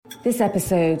This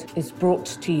episode is brought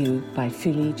to you by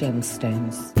Fuli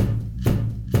Gemstones.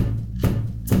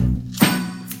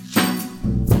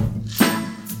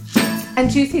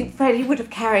 And do you think Freddie would have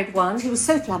carried one? He was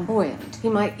so flamboyant. He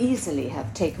might easily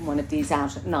have taken one of these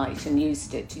out at night and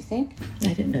used it, do you think?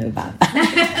 I don't know about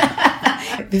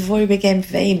that. Before he became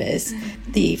famous,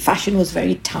 the fashion was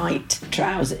very tight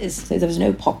trousers, so there was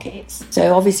no pockets.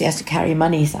 So obviously he has to carry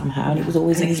money somehow, and it was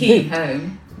always in his boot.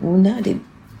 Home? Well, no,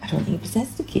 I don't think he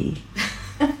possessed the key.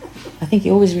 I think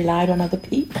he always relied on other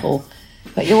people.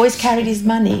 But he always carried his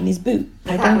money in his boot.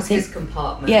 That was his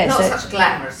compartment. Yeah, not such a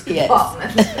glamorous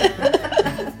compartment.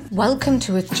 Yes. Welcome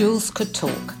to If Jewels Could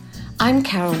Talk. I'm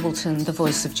Carol Woolton, the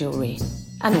voice of jewellery,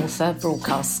 an author,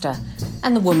 broadcaster,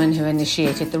 and the woman who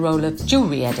initiated the role of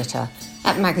jewellery editor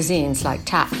at magazines like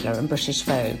Tatler and British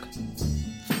Vogue.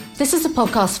 This is a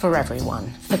podcast for everyone,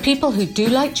 for people who do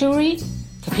like jewellery,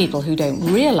 for people who don't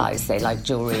realise they like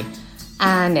jewellery,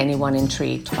 and anyone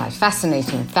intrigued by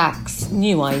fascinating facts,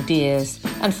 new ideas,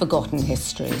 and forgotten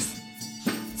histories.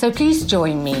 So please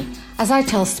join me as I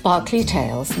tell sparkly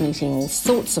tales, meeting all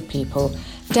sorts of people,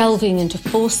 delving into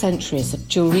 4 centuries of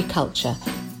jewellery culture,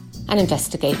 and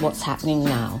investigate what's happening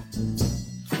now.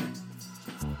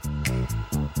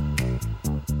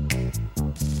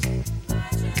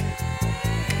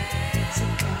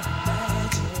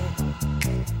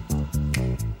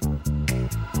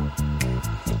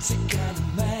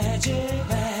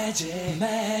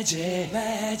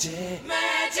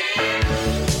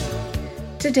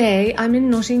 Today I'm in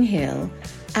Notting Hill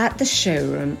at the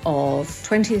showroom of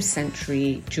 20th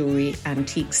century jewellery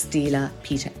antiques dealer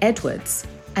Peter Edwards,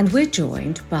 and we're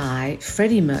joined by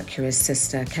Freddie Mercury's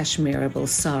sister Kashmira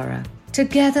Bulsara.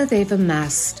 Together they've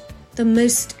amassed the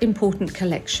most important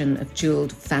collection of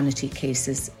jewelled vanity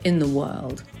cases in the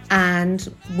world.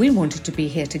 And we wanted to be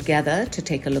here together to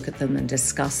take a look at them and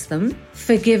discuss them.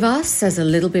 Forgive us, there's a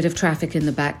little bit of traffic in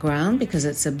the background because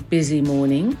it's a busy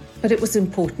morning, but it was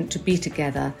important to be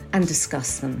together and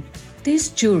discuss them.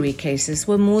 These jewellery cases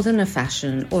were more than a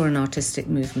fashion or an artistic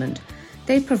movement.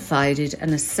 They provided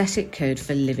an aesthetic code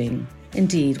for living.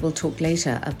 Indeed, we'll talk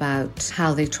later about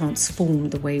how they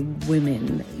transformed the way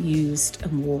women used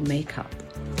and wore makeup.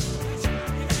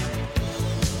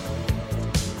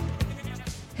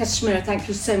 Kashmira, thank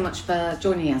you so much for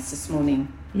joining us this morning.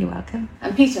 You're welcome.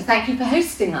 And Peter, thank you for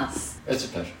hosting us. It's a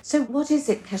pleasure. So what is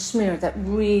it, Kashmira, that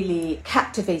really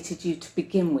captivated you to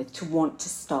begin with to want to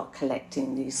start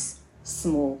collecting these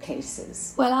small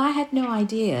cases? Well, I had no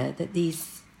idea that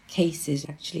these cases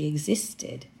actually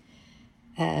existed.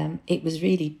 It was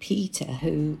really Peter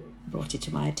who brought it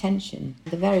to my attention.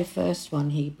 The very first one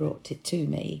he brought it to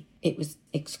me, it was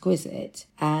exquisite,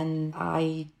 and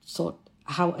I thought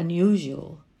how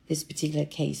unusual this particular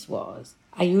case was.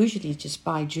 I usually just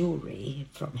buy jewellery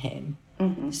from him.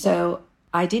 Mm-hmm. So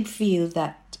I did feel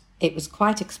that it was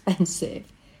quite expensive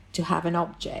to have an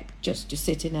object just to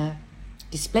sit in a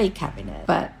display cabinet.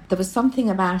 But there was something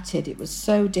about it. It was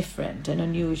so different and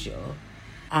unusual.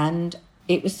 And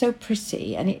it was so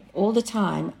pretty. And all the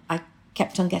time, I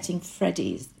kept on getting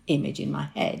Freddie's image in my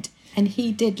head. And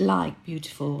he did like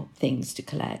beautiful things to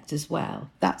collect as well.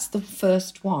 That's the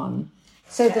first one.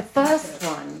 So the first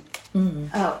one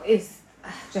is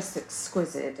just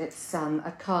exquisite. It's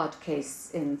a card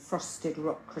case in frosted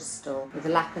rock crystal with a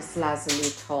lapis lazuli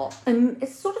top.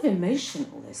 It's sort of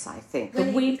emotional, this, I think. The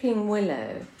weeping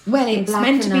willow. Well, it's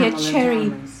meant to be a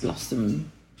cherry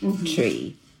blossom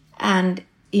tree. And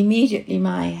immediately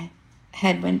my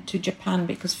head went to Japan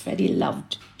because Freddie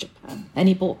loved Japan. And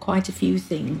he bought quite a few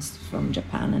things from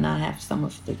Japan, and I have some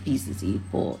of the pieces he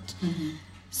bought. Mm-hmm.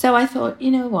 So I thought, you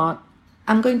know what?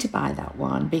 I'm going to buy that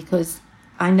one because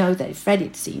I know that if Freddie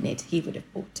had seen it, he would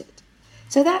have bought it.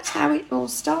 So that's how it all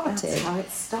started. That's how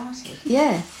it started.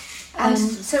 Yeah. And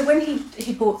so when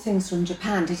he bought things from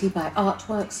Japan, did he buy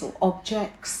artworks or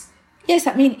objects? Yes,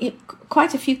 I mean,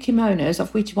 quite a few kimonos,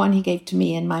 of which one he gave to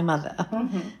me and my mother.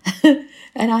 Mm-hmm.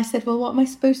 And I said, well, what am I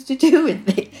supposed to do with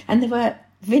it? And they were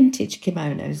vintage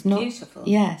kimonos. Beautiful.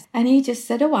 Yes. And he just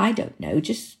said, oh, I don't know,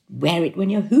 just wear it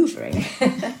when you're hoovering.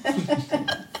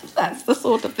 That's the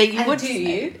sort of thing you would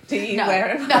say. Do you no,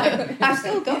 wear it? No, I've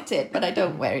still got it, but I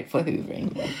don't wear it for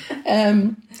hoovering.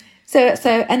 So,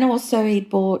 and also he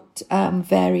bought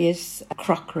various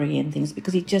crockery and things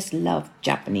because he just loved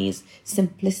Japanese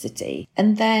simplicity.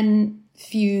 And then a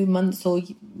few months or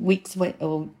weeks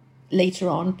or later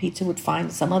on, Peter would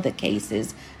find some other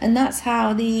cases. And that's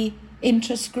how the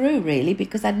interest grew, really,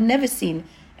 because I'd never seen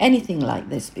anything like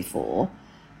this before.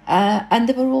 And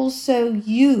they were also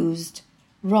used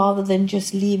rather than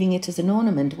just leaving it as an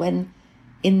ornament. When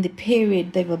in the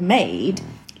period they were made,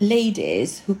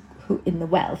 ladies who who in the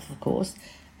wealth, of course,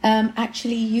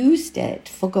 actually used it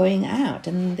for going out,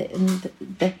 and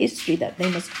the history that they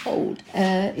must hold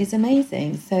is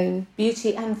amazing. So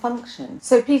beauty and function.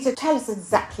 So Peter, tell us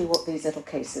exactly what these little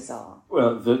cases are.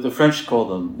 Well, the French call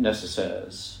them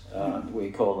nécessaires, and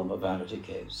we call them a vanity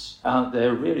case. And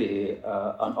they're really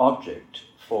an object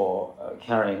for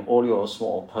carrying all your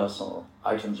small personal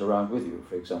items around with you.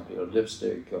 For example, your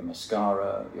lipstick, your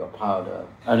mascara, your powder.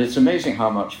 And it's amazing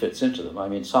how much fits into them. I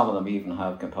mean, some of them even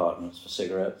have compartments for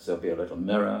cigarettes. There'll be a little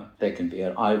mirror. They can be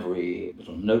an ivory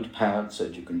little notepad so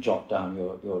that you can jot down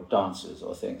your dances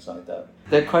or things like that.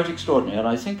 They're quite extraordinary. And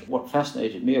I think what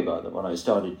fascinated me about them when I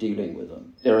started dealing with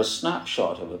them, they're a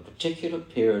snapshot of a particular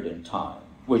period in time,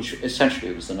 which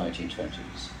essentially was the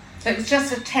 1920s. So it was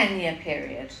just a 10-year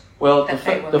period. Well,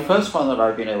 the first one that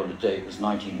I've been able to date was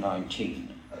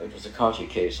 1919. It was a Cartier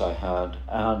case I had,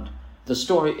 and the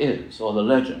story is, or the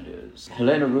legend is,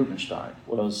 Helena Rubinstein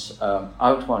was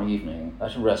out one evening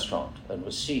at a restaurant and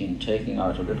was seen taking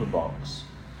out a little box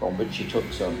from which she took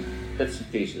some bits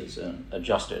and pieces and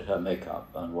adjusted her makeup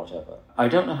and whatever. I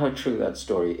don't know how true that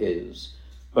story is,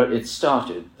 but it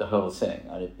started the whole thing,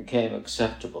 and it became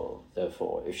acceptable,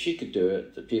 therefore. If she could do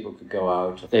it, that people could go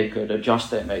out, they could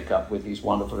adjust their makeup with these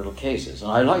wonderful little cases.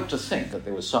 And I like to think that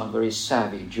there was some very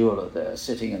savvy jeweler there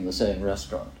sitting in the same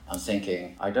restaurant and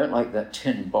thinking, I don't like that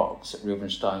tin box that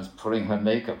Rubinstein's pulling her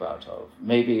makeup out of.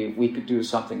 Maybe we could do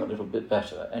something a little bit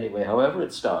better. Anyway, however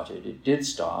it started, it did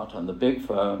start, and the big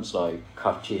firms like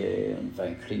Cartier and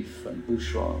Van Cleef and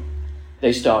Boucheron,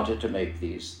 they started to make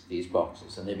these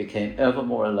boxes, and they became ever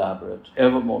more elaborate,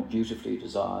 ever more beautifully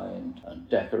designed and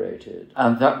decorated.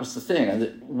 And that was the thing. And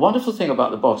the wonderful thing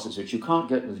about the boxes, which you can't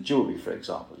get with jewelry, for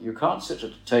example, you can't sit at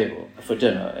a table for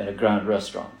dinner in a grand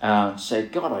restaurant and say,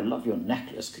 God, I love your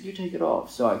necklace. Could you take it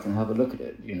off so I can have a look at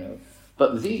it, you know?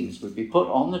 But these would be put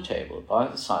on the table by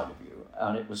the side of you,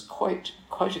 and it was quite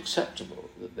acceptable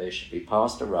that they should be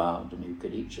passed around, and you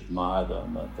could each admire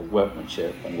them, the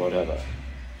workmanship and whatever.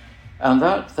 And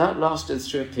that lasted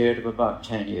through a period of about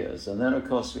 10 years. And then, of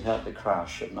course, we had the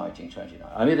crash of 1929.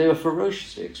 I mean, they were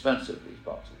ferociously expensive, these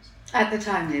boxes. At the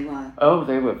time they were. Oh,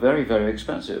 they were very, very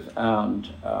expensive. And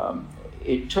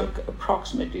it took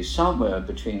approximately somewhere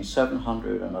between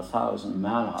 700 and 1,000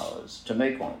 man-hours to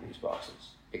make one of these boxes,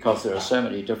 because there are so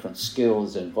many different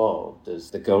skills involved. There's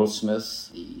the goldsmiths,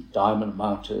 the diamond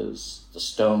mounters, the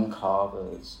stone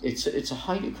carvers. It's a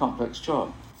highly complex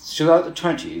job. Throughout the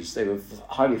 20s, they were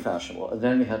highly fashionable, and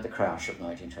then we had the crash of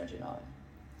 1929,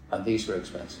 and these were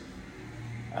expensive.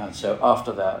 And so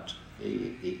after that,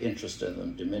 the interest in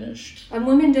them diminished. And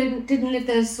women didn't live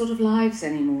those sort of lives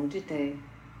anymore, did they?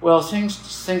 Well, things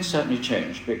certainly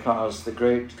changed, because the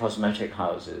great cosmetic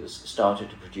houses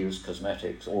started to produce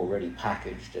cosmetics already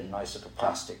packaged in nice little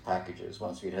plastic packages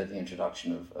once we'd had the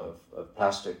introduction of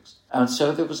plastics. And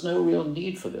so there was no real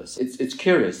need for this. It's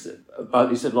curious that about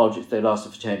these little objects, they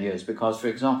lasted for 10 years, because, for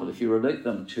example, if you relate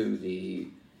them to the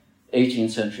 18th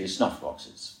century snuff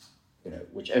boxes, you know,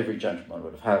 which every gentleman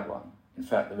would have had one. In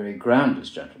fact, the very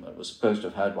grandest gentleman was supposed to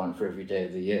have had one for every day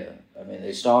of the year. I mean,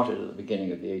 they started at the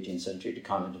beginning of the 18th century to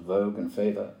come into vogue and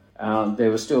favour, and they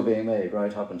were still being made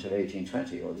right up until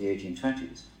 1820 or the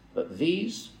 1820s. But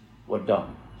these were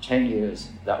done. 10 years,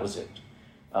 that was it.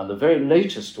 And the very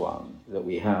latest one that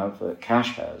we have,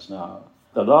 Cash has now,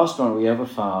 the last one we ever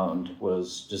found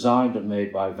was designed and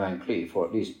made by Van Cleef, or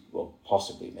at least, well,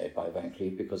 possibly made by Van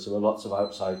Cleef, because there were lots of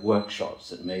outside workshops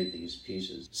that made these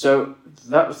pieces. So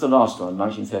that was the last one,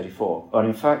 1934. But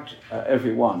in fact,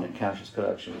 every one in Cash's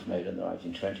collection was made in the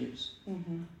 1920s.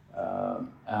 Mm-hmm.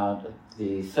 And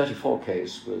the 34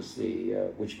 case was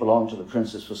which belonged to the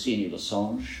Princess Faucigny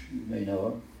Lessange, you may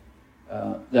know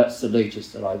her. That's the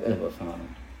latest that I've ever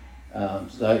found.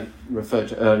 So I referred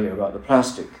to earlier about the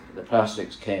plastic. The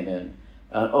plastics came in,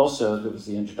 and also there was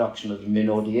the introduction of the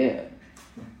Minaudière,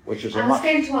 which was I was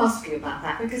going to ask you about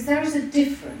that, because there is a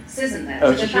difference, isn't there,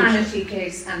 to the vanity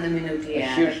case and the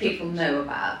Minaudière that people know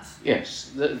about.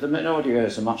 Yes, the Minaudière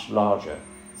is a much larger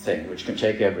thing, which can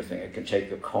take everything. It can take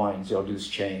your coins, your loose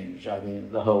change, I mean,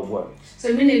 the whole works.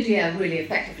 So Minaudière really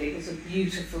effectively was a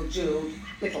beautiful jewelled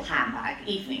little handbag,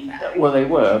 evening bag. Well, they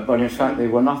were, but in fact they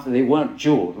weren't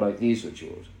jewelled like these were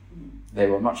jewelled. They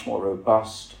were much more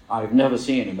robust. I've never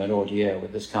seen a Minaudière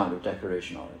with this kind of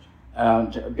decoration on it.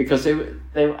 And because they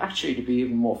were actually to be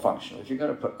even more functional. If you're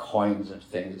going to put coins into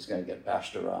things, it's going to get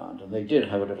bashed around. And they did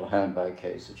have a little handbag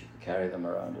case that you could carry them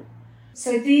around it.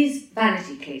 So these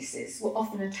vanity cases were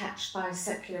often attached by a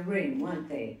circular ring, weren't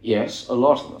they? Yes, a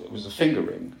lot of them. It was a finger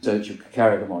ring, so that you could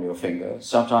carry them on your finger.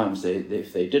 Sometimes,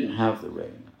 if they didn't have the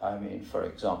ring, I mean, for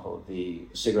example, the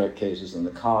cigarette cases and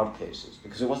the card cases,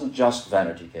 because it wasn't just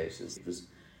vanity cases, it was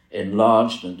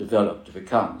enlarged and developed to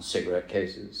become cigarette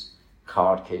cases,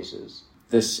 card cases.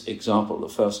 This example, the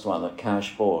first one that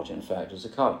Cash bought, in fact, is a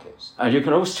card case. And you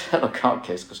can always tell a card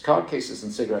case, because card cases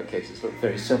and cigarette cases look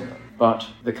very similar. But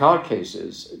the card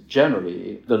cases,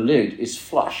 generally, the lid is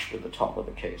flush with the top of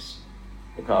the case,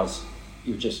 because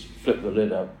you just flip the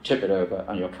lid up, tip it over,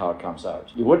 and your card comes out.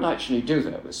 You wouldn't actually do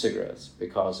that with cigarettes,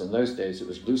 because in those days it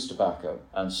was loose tobacco,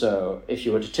 and so if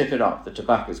you were to tip it up, the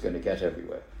tobacco is going to get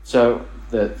everywhere. So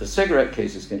the cigarette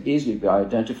cases can easily be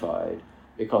identified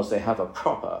because they have a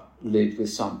proper lid with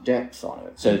some depth on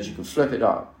it, so that you can flip it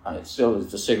up, and it still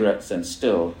is, the cigarettes then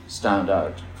still stand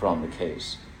out from the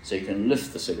case. So you can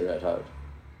lift the cigarette out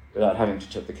without having to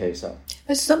tip the case up.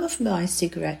 But some of my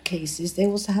cigarette cases, they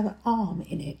also have an arm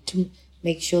in it to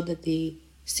make sure that the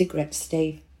cigarettes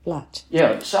stay flat.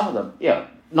 Yeah, some of them, yeah.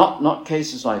 Not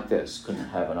cases like this couldn't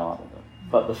have an arm in them.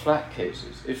 But the flat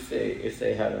cases, if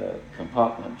they had a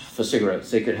compartment for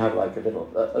cigarettes, they could have like a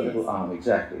little arm,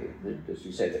 exactly, as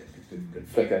you say, that could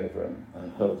flick over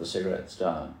and hold the cigarettes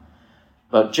down.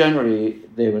 But generally,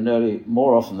 they were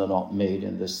more often than not made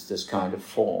in this kind of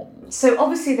form. So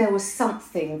obviously there was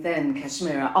something then,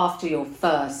 Kashmira, after your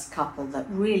first couple that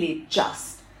really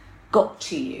just got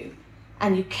to you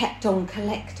and you kept on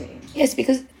collecting. Yes,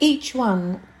 because each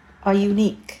one are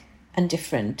unique and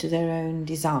different to their own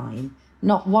design.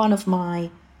 Not one of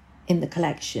my in the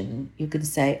collection you can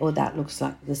say, oh, that looks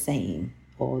like the same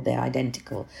or they're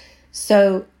identical.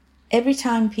 So every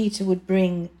time Peter would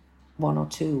bring one or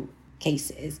two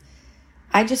cases,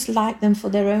 I just like them for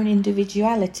their own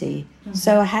individuality. Mm-hmm.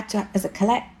 So I had to, as a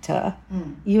collector,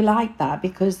 you like that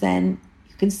because then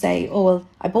you can say, oh, well,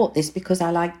 I bought this because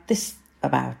I like this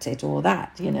about it or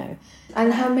that, you know.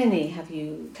 And how many have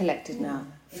you collected now?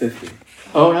 50.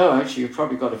 Oh no, actually you've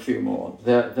probably got a few more.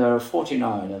 There are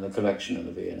 49 in the collection of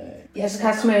the V&A. Yes,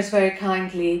 Kashmira has very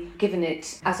kindly given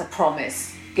it as a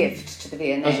promise gift to the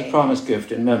V&A. As a promise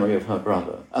gift in memory of her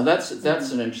brother. And that's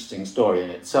an interesting story in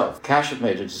itself. Cash had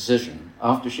made a decision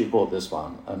after she bought this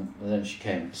one, and then she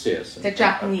came to see us. The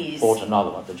Japanese. Bought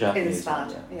another one, the Japanese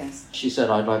one. Yeah. Yes. She said,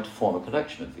 I'd like to form a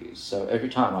collection of these. So every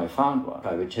time I found one,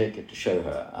 I would take it to show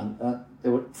her. And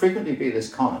there would frequently be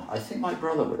this comment, I think my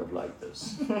brother would have liked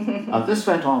this. And this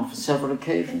went on for several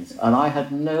occasions, and I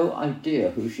had no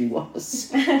idea who she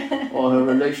was or her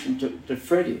relation to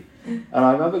Freddie. And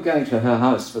I remember going to her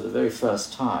house for the very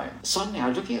first time. Suddenly I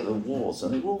was looking at the walls,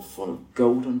 and they were all full of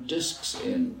golden discs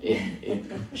in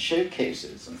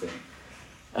showcases and things.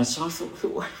 And so I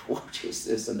thought, what is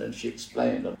this? And then she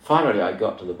explained. And finally I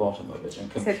got to the bottom of it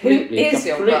and completely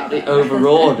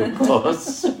overawed, of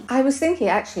course. I was thinking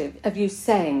actually of you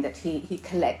saying that he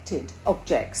collected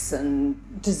objects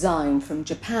and design from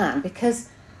Japan, because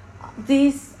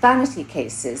these vanity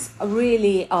cases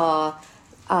really are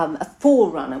a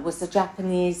forerunner, was the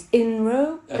Japanese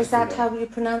Inro. Is that how you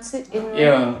pronounce it?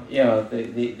 Inro? Yeah.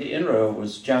 The Inro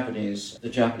was Japanese. The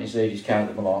Japanese ladies carried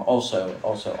them along, also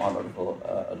on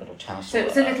a little tassel. So it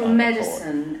was a little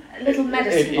medicine,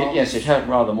 box. Yes, it had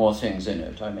rather more things in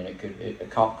it. I mean, it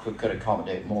could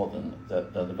accommodate more than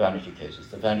the vanity cases.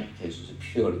 The vanity cases are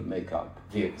purely makeup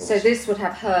vehicles. So this would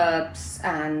have herbs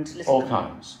and all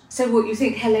kinds. So what you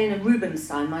think Helena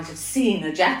Rubinstein might have seen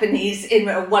a Japanese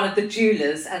Inro, one of the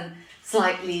jewellers, and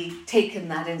slightly taken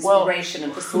that inspiration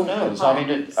of the small compartments? Who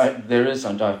knows? I mean, there is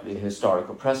undoubtedly a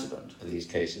historical precedent for these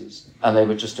cases, and they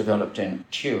were just developed in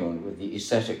tune with the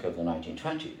aesthetic of the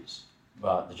 1920s.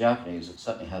 But the Japanese had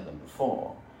certainly had them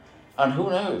before. And who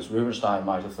knows, Rubinstein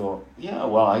might have thought, yeah,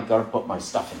 well, I've got to put my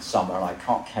stuff in somewhere, and I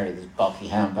can't carry this bulky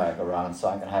handbag around, so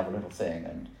I'm going to have a little thing.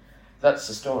 And that's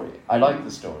the story. I like the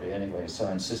story anyway, so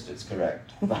I insist it's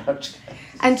correct.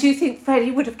 And do you think Freddie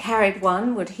would have carried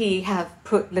one? Would he have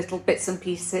put little bits and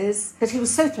pieces? But he was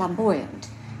so flamboyant.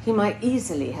 He might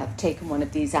easily have taken one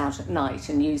of these out at night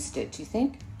and used it, do you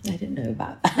think? I didn't know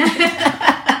about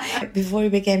that. Before he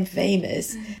became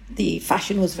famous, the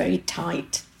fashion was very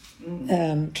tight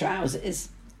trousers,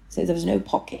 so there was no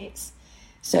pockets.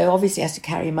 So obviously he has to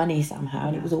carry money somehow,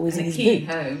 and it was always in his boot.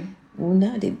 Home. Well,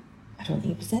 no, I don't think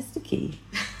he possessed the key.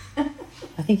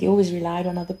 I think he always relied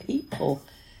on other people.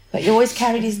 But he always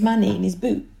carried his money in his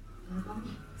boot.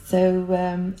 So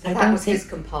that was his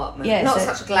compartment. Yes, not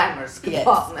such a glamorous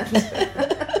compartment.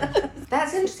 Yes.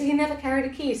 That's interesting. He never carried a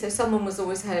key, so someone was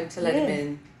always home to let him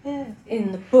in. Yeah.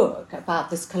 In the book about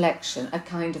this collection, A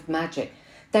Kind of Magic,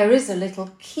 There is a little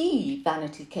key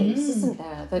vanity case, isn't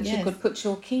there, that you could put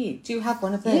your key. Do you have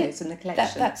one of those in the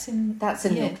collection? That's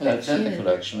in your collection. That's in the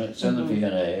collection. It's in the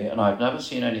V&A, and I've never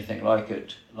seen anything like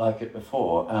it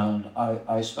before. And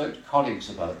I spoke to colleagues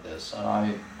about this, and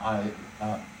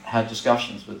I had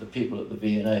discussions with the people at the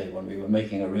V&A when we were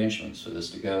making arrangements for this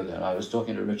to go there. And I was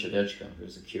talking to Richard Edgecombe, who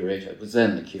was the curator, was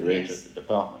then the curator of the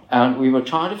department. And we were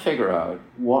trying to figure out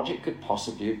what it could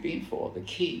possibly have been for, the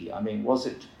key. I mean, was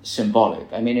it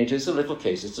symbolic? I mean, it is a little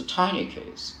case, it's a tiny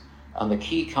case, and the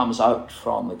key comes out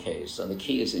from the case, and the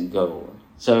key is in gold.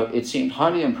 So it seemed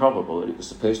highly improbable that it was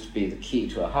supposed to be the key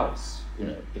to a house,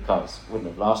 because it wouldn't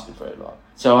have lasted very long.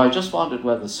 So I just wondered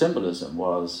whether the symbolism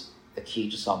was a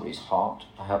key to somebody's heart.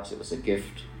 Perhaps it was a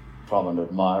gift from an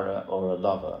admirer or a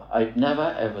lover. I'd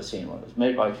never ever seen one. It was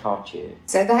made by Cartier.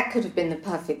 So that could have been the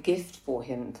perfect gift for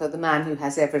him, for the man who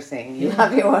has everything. You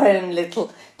have your own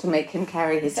little to make him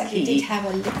carry his key. He did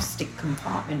have a lipstick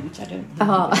compartment, which I don't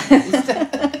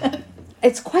think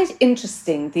It's quite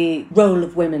interesting, the role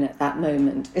of women at that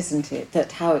moment, isn't it?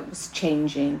 That how it was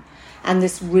changing. And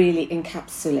this really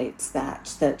encapsulates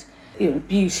that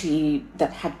beauty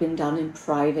that had been done in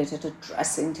private at a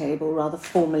dressing table rather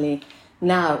formally.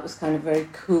 Now it was kind of very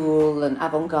cool and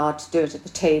avant-garde to do it at the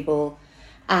table.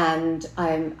 And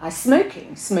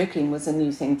smoking was a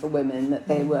new thing for women, that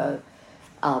they were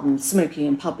smoking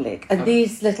in public. And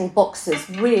these little boxes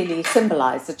really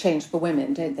symbolise the change for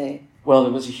women, don't they? Well,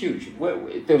 there was a huge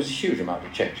amount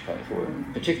of change coming for women,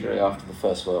 particularly after the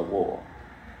First World War,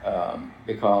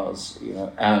 because,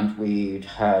 and we'd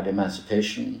had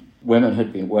emancipation. Women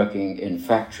had been working in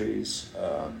factories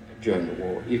during the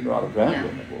war, even rather grand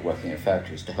women were working in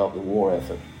factories to help the war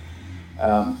effort.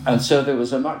 And so there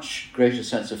was a much greater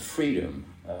sense of freedom,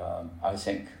 I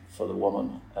think, for the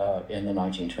woman in the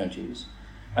 1920s.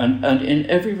 And in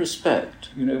every respect,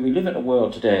 we live in a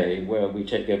world today where we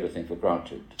take everything for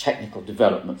granted. Technical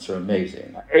developments are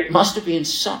amazing. It must have been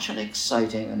such an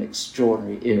exciting and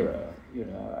extraordinary era.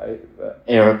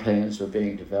 Aeroplanes were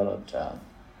being developed.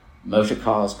 Motor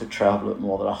cars could travel at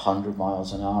more than 100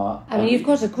 miles an hour. I mean, you've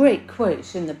got a great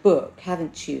quote in the book,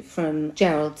 haven't you, from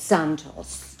Gerald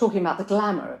Santos, talking about the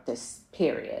glamour of this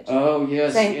period. Oh,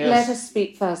 yes, saying, let us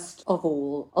speak first of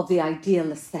all of the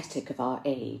ideal aesthetic of our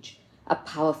age, a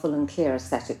powerful and clear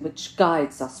aesthetic which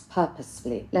guides us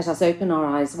purposefully. Let us open our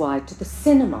eyes wide to the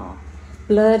cinema,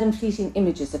 blurred and fleeting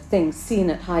images of things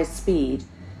seen at high speed,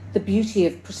 the beauty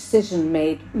of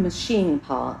precision-made machine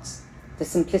parts, the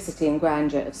simplicity and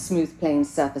grandeur of smooth plain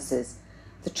surfaces,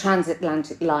 the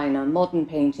transatlantic liner, modern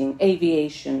painting,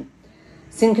 aviation,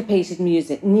 syncopated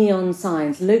music, neon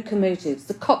signs, locomotives,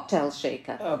 the cocktail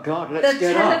shaker. Oh God, let's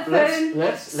get up.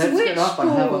 Let's get up and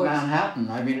have a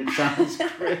Manhattan. I mean, it sounds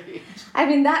great. I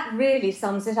mean, that really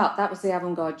sums it up. That was the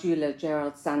avant-garde jeweller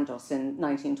Gerald Santos in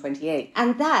 1928.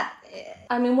 And that,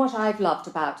 I mean, what I've loved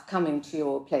about coming to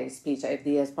your place, Peter, over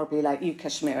the years, probably like you,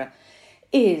 Kashmira,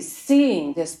 is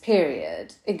seeing this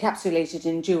period encapsulated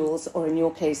in jewels, or in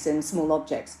your case in small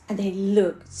objects, and they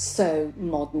look so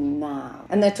modern now.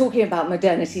 And they're talking about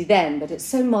modernity then, but it's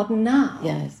so modern now.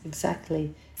 Yes,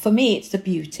 exactly. For me, it's the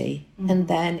beauty, and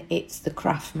then it's the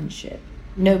craftsmanship.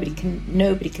 Nobody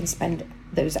can spend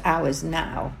those hours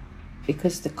now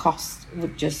because the cost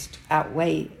would just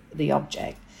outweigh the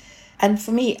object. And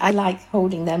for me, I like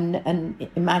holding them and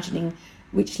imagining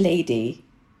which lady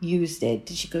used it.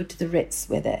 Did she go to the Ritz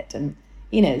with it? And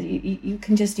you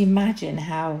can just imagine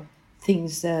how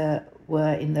things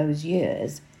were in those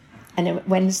years. And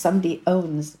when somebody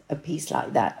owns a piece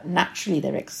like that, naturally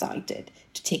they're excited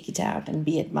to take it out and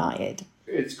be admired.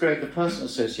 It's great, the personal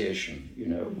association,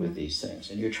 with these things,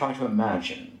 and you try to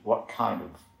imagine what kind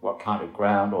of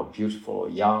grand or beautiful or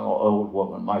young or old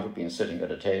woman might have been sitting at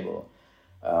a table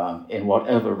in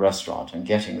whatever restaurant and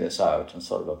getting this out and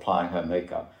sort of applying her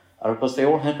makeup. And of course, they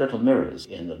all had little mirrors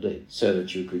in the lid so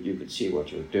that you could see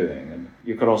what you were doing. And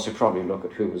you could also probably look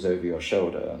at who was over your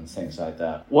shoulder and things like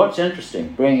that. What's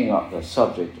interesting, bringing up the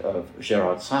subject of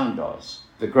Gerard Santos,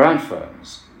 the grand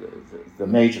firms, the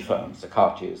major firms, the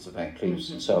Cartiers, the Van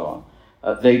Cleefs, and so on,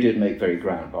 they did make very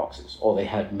grand boxes, or they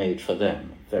had made for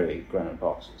them very grand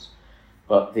boxes.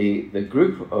 But the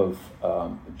group of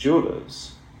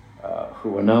jewelers who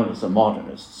were known as the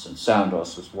modernists, and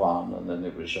Sandoz was one, and then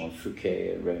there was Jean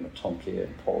Fouquet and Raymond Templier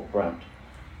and Paul Brandt.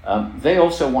 They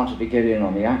also wanted to get in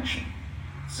on the action.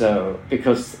 So,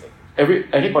 because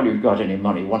anybody who got any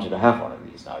money wanted to have one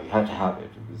of these now. You had to have it.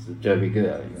 It was the de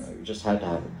rigueur, you just had to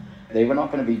have it. They were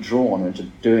not going to be drawn into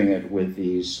doing it with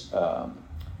these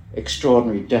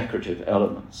extraordinary decorative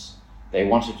elements. They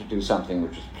wanted to do something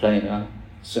which was plainer,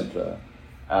 simpler,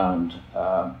 and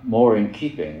more in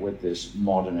keeping with this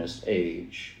modernist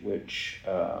age, which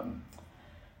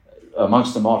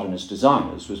amongst the modernist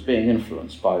designers was being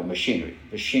influenced by machinery.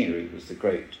 Machinery was the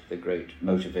great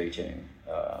motivating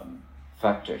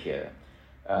factor here,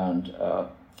 and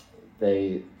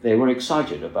they were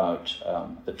excited about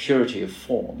the purity of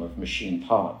form of machine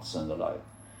parts and the like.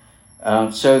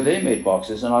 So they made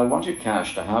boxes, and I wanted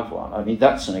Cash to have one. I mean,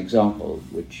 that's an example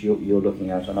which you're looking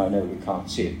at, and I know we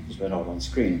can't see it because we're not on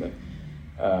screen, but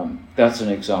that's an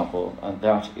example, and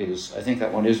that is, I think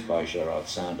that one is by Gerard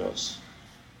Sandos.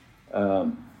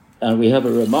 And we have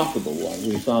a remarkable one.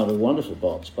 We found a wonderful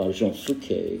box by Jean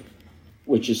Fouquet,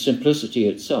 which is simplicity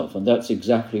itself, and that's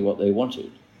exactly what they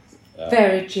wanted.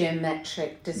 Very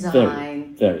geometric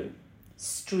design. Very.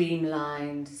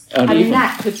 Streamlined. And I mean, even,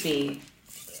 that could be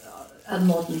a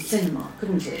modern cinema,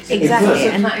 couldn't it?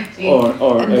 Exactly.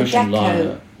 Or and Ocean the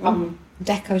Liner.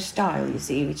 deco style, you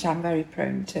see, which I'm very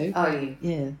prone to. Are you?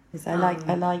 Yeah, because I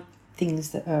like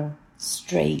things that are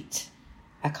straight.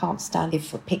 I can't stand it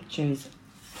for pictures,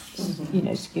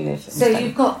 skew. So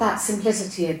you've got that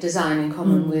simplicity of design in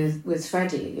common with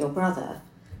Freddie, your brother.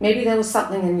 Maybe there was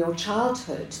something in your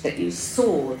childhood that you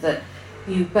saw that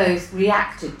you both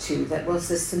reacted to that was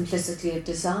the simplicity of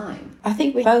design. I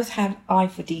think we both have eye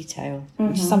for detail,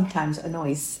 which sometimes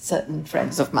annoys certain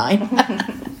friends of mine.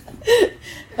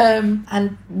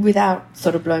 And without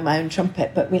sort of blowing my own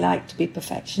trumpet, but we like to be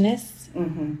perfectionists.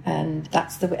 And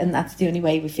that's the only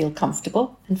way we feel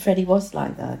comfortable. And Freddie was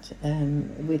like that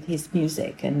with his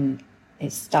music and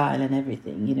his style and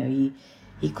everything. You know,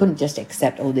 he couldn't just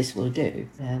accept, oh, this will do.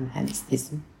 Hence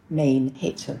his main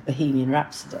hit of Bohemian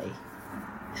Rhapsody.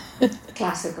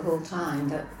 Classic of all time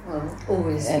that will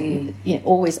always be...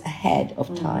 always ahead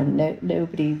of time.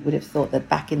 Nobody would have thought that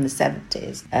back in the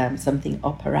 70s something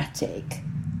operatic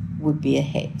would be a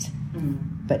hit.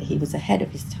 But he was ahead of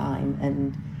his time,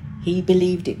 and he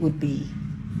believed it would be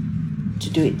to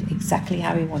do it exactly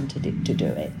how he wanted it to do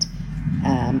it.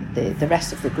 The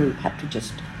rest of the group had to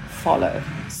just follow.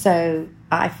 So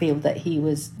I feel that he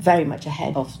was very much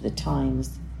ahead of the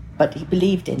times, but he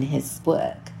believed in his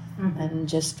work and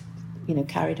just,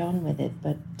 carried on with it,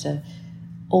 but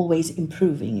always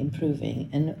improving,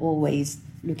 and always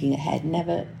looking ahead,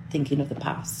 never thinking of the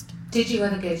past. Did you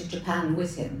ever go to Japan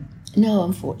with him? No,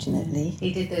 unfortunately.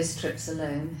 He did those trips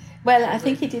alone? Well, I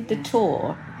think he did the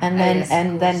tour, and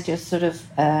then just sort of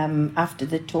after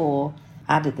the tour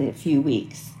added a few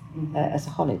weeks as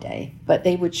a holiday. But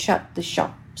they would shut the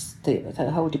shops,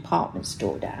 the whole department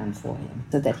store down for him,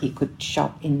 so that he could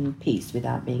shop in peace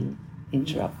without being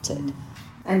interrupted.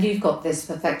 And you've got this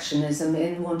perfectionism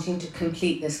in wanting to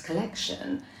complete this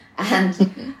collection.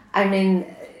 And, I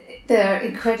mean, they're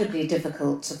incredibly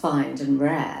difficult to find and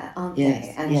rare, aren't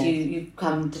they? And you've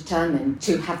come determined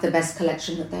to have the best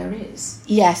collection that there is.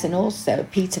 Yes, and also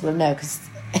Peter will know, because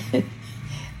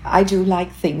I do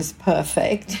like things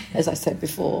perfect, as I said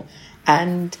before,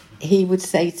 and he would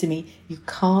say to me, you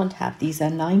can't have, these are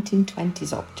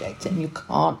 1920s objects, and you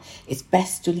can't, it's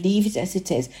best to leave it as it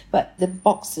is. But the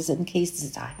boxes and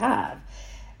cases that I have,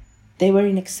 they were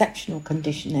in exceptional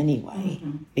condition anyway,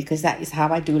 because that is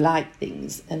how I do like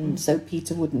things. And so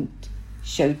Peter wouldn't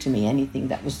show to me anything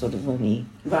that was sort of only...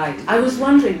 Right. I was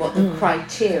wondering what the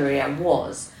criteria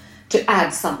was to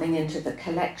add something into the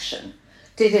collection.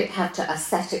 Did it have to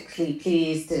aesthetically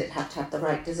please? Did it have to have the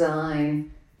right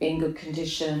design? Be in good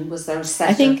condition? Was there a set?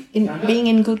 I think being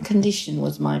in good condition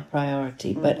was my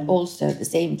priority, but also at the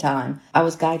same time, I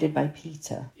was guided by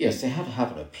Peter. Yes, they had to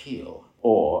have an appeal.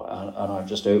 Or, and I'm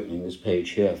just opening this page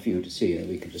here for you to see, and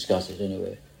we can discuss it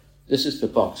anyway. This is the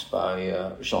box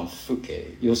by Jean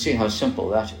Fouquet. You'll see how simple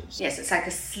that is. Yes, it's like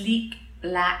a sleek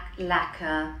black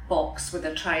lacquer box with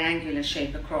a triangular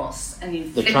shape across, and you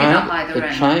flip it up either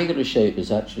end. The triangular shape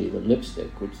is actually the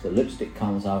lipstick, which the lipstick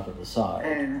comes out of the side.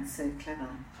 Oh, that's so clever.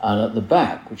 And at the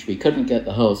back, which we couldn't get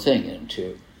the whole thing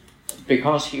into,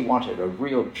 because he wanted a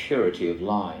real purity of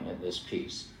line in this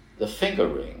piece, the finger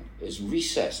ring is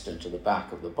recessed into the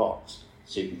back of the box.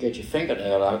 So you can get your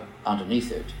fingernail out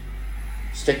underneath it,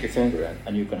 stick your finger in,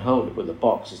 and you can hold it, with the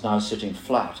box is now sitting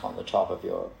flat on the top of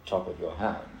your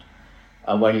hand.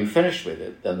 And when you finish with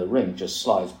it, then the ring just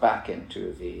slides back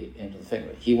into the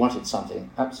finger. He wanted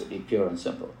something absolutely pure and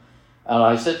simple. And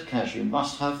I said to Cash, you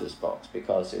must have this box,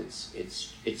 because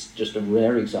it's just a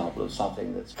rare example of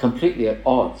something that's completely at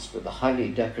odds with the highly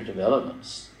decorative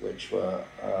elements which were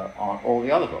on all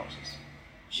the other boxes.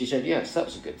 She said, yes, that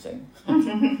was a good thing.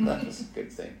 That was a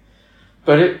good thing.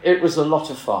 But it was a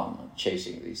lot of fun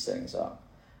chasing these things up.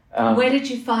 Where did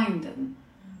you find them?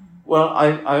 Well,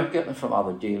 I would get them from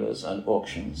other dealers and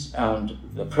auctions, and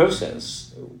the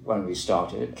process, when we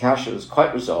started, Kasia was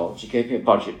quite resolved. She gave me a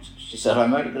budget. She said,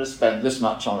 I'm only going to spend this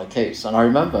much on a case. And I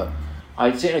remember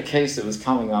I'd seen a case that was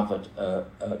coming up at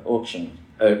auction.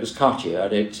 It was Cartier,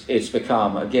 and it's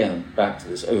become, again, back to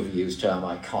this overused term,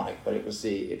 iconic, but it was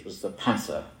the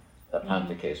Panther,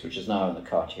 Panther case, which is now in the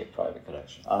Cartier private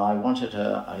collection. And I wanted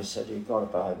her, I said, you've got to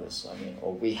buy this,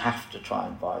 or we have to try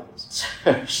and buy this.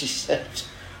 So she said,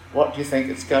 what do you think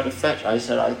it's going to fetch? I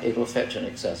said, it'll fetch in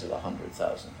excess of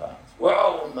 £100,000.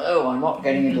 Well, no, I'm not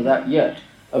getting into that yet.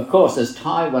 Of course, as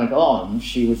time went on,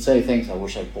 she would say things, I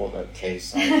wish I'd bought that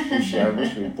case, I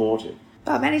wish we bought it.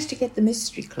 But I managed to get the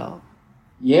mystery clock.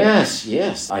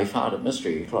 Yes. I found a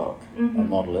mystery clock, a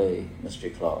Model A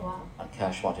mystery clock, and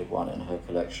Cash wanted one in her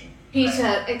collection.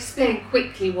 Peter, explain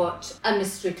quickly what a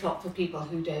mystery clock for people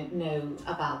who don't know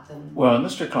about them. Well, a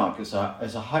mystery clock is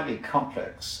a highly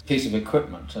complex piece of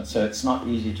equipment, and so it's not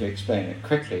easy to explain it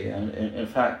quickly. And in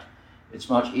fact, it's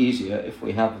much easier if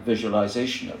we have a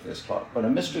visualization of this clock. But a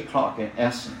mystery clock, in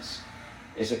essence,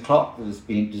 is a clock that has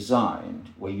been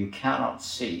designed where you cannot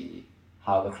see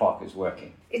how the clock is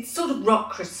working. It's sort of rock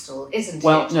crystal, isn't it?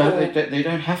 Well, no, they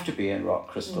don't have to be in rock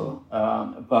crystal,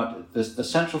 but the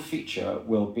central feature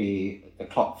will be the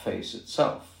clock face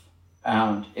itself,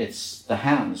 and the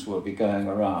hands will be going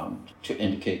around to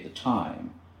indicate the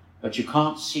time, but you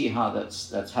can't see how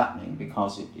that's happening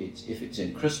because if it's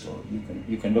in crystal,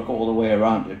 you can look all the way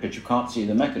around it, but you can't see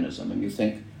the mechanism, and you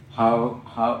think,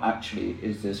 how actually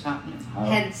is this happening?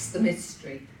 Hence the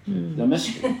mystery. The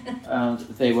mystery. And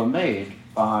they were made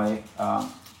by,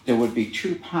 there would be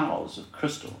 2 panels of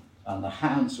crystal, and the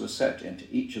hands were set into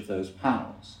each of those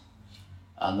panels.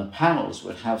 And the panels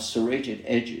would have serrated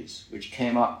edges, which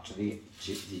came up to the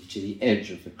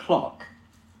edge of the clock.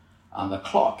 And the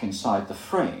clock inside the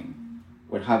frame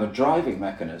would have a driving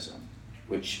mechanism,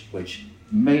 which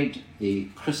made the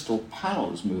crystal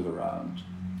panels move around.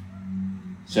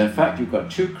 So in fact, you've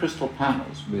got 2 crystal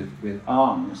panels with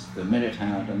arms, the minute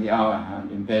hand and the hour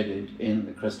hand embedded in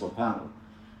the crystal panel.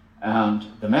 And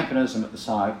the mechanism at the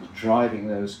side was driving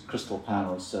those crystal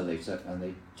panels so they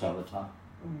tell the time.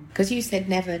 Because you said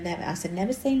never, never. I said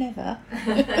never say never.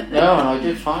 No, and I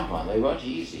did find one. They weren't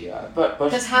easy.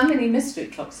 Because how many mystery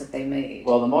clocks have they made?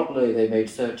 Well, the Model A, they made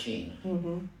 13.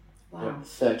 Mm-hmm. Wow.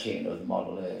 13 of the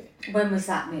Model A. When was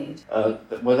that made?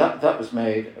 Well, that was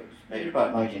made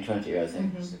about 1920, I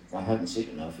think. Mm-hmm. I haven't seen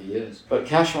it now for years. But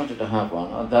Cash wanted to have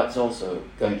one, and that's also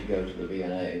going to go to the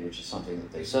V&A, which is something that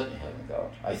they certainly haven't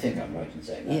got. I think I'm right in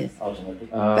saying that, yes. Ultimately.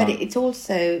 But it's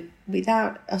also,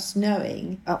 without us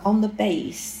knowing, on the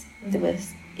base, there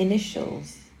was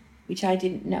initials, which I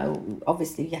didn't know.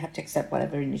 Obviously, you had to accept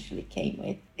whatever initial it came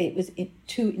with. It was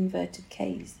 2 inverted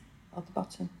Ks at the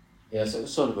bottom. Yes, it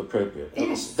was sort of appropriate. That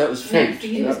was fate.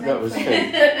 That was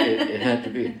fate. It had to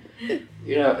be.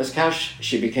 You know, as Cash,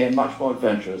 she became much more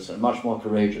adventurous and much more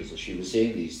courageous as she was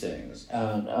seeing these things.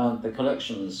 And the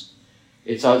collections,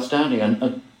 it's outstanding.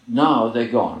 And now they're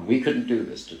gone. We couldn't do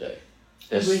this today.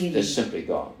 They're simply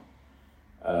gone.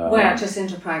 Where? Just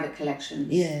into private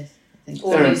collections? Yes.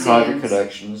 They're in private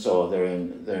collections, or they're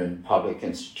in public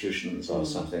institutions or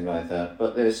something like that.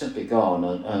 But they're simply gone.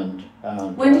 And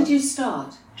when did you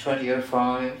start?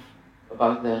 2005,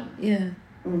 about then. Yeah.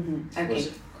 Mm-hmm. Okay,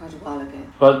 quite a while ago.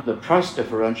 But the price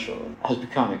differential has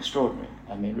become extraordinary.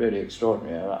 I mean, really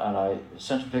extraordinary. And I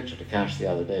sent a picture to Cash the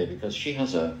other day because she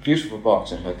has a beautiful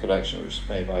box in her collection which is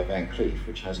made by Van Cleef,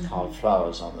 which has carved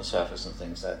flowers on the surface and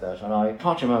things like that. And I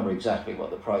can't remember exactly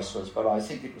what the price was, but I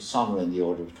think it was somewhere in the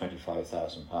order of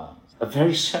 £25,000. A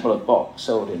very similar box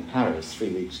sold in Paris 3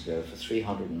 weeks ago for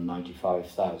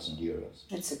 €395,000.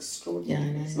 That's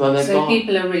extraordinary. Yeah, well, so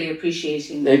people are really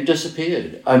appreciating. They've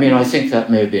disappeared. I mean, I think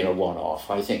that may have been a one-off.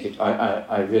 I think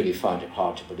I really find it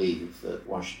hard to believe that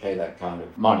one should pay that kind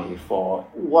of money for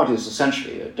what is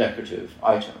essentially a decorative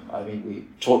item. I mean, we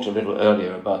talked a little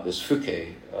earlier about this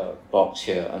Fouquet box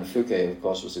here, and Fouquet, of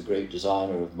course, was a great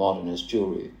designer of modernist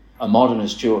jewellery. A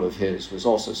modernist jewel of his was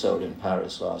also sold in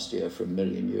Paris last year for €1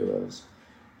 million.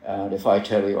 And if I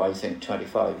tell you, I think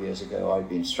 25 years ago, I'd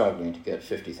been struggling to get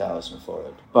 50,000 for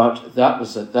it. But that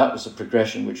was a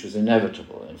progression which was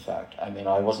inevitable, in fact. I mean,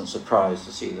 I wasn't surprised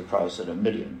to see the price at $1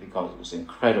 million because it was an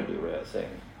incredibly rare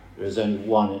thing. There is only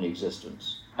one in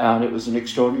existence. And it was an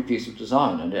extraordinary piece of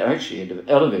design, and it actually had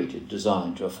elevated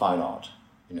design to a fine art.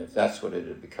 You know, that's what it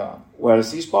had become. Whereas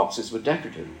these boxes were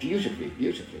decorative, beautifully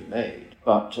made.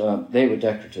 But they were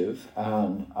decorative,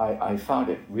 and I found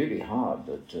it really hard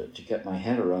to get my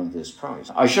head around this price.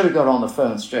 I should have got on the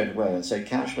phone straight away and said,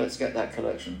 Cash, let's get that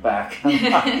collection back.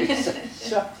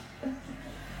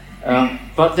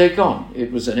 But they're gone.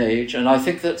 It was an age, and I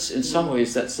think that's, in some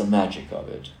ways, that's the magic of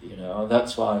it. You know,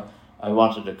 that's why I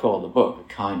wanted to call the book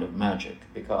A Kind of Magic,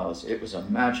 because it was a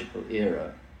magical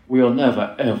era. We'll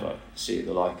never, ever see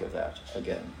the like of that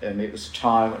again. I mean, it was a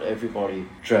time when everybody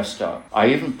dressed up. I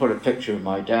even put a picture of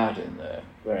my dad in there,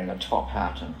 wearing a top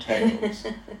hat and tails.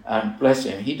 And bless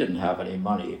him, he didn't have any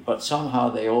money, but somehow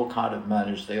they all kind of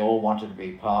managed, they all wanted to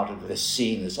be part of this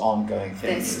scene, this ongoing thing.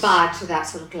 They inspired to that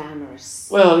sort of glamorous.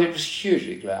 Well, it was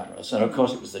hugely glamorous. And of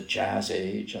course it was the jazz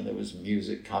age, and there was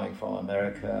music coming from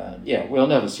America. And yeah, we'll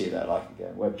never see that like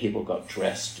again, where people got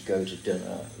dressed to go to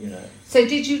dinner, you know. So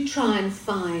did you try and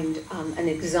find an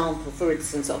example, for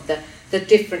instance, of the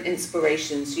different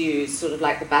inspirations used, sort of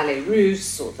like the ballet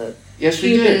russe or the Yes, we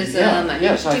did. Yeah.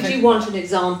 Yes, did you want an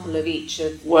example of each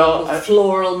of the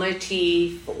floral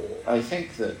motif? Or? I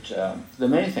think that the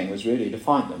main thing was really to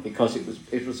find them, because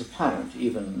it was apparent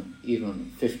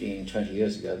even 15, 20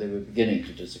 years ago they were beginning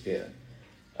to disappear.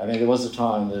 I mean, there was a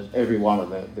time that every one of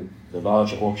the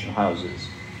larger auction houses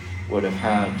would have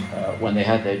had, when they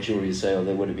had their jewellery sale,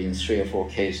 there would have been 3 or 4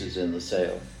 cases in the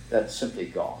sale. That's simply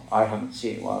gone. I haven't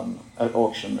seen one at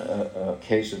auction, a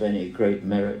case of any great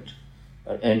merit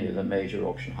at any of the major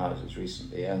auction houses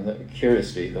recently. And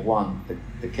curiously,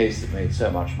 the case that made so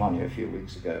much money a few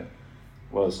weeks ago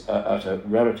was at a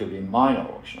relatively minor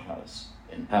auction house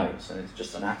in Paris, and it's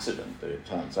just an accident that it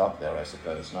turns up there, I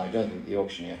suppose. And I don't think the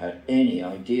auctioneer had any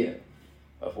idea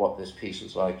of what this piece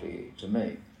was likely to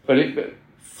make. But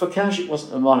for cash, it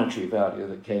wasn't the monetary value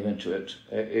that came into it.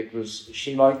 It was,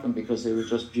 she liked them because they were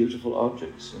just beautiful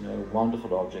objects, you know,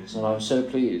 wonderful objects. And I'm so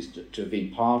pleased to have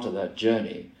been part of that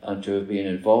journey and to have been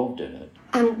involved in it.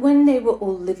 And when they were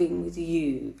all living with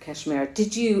you, Kashmira,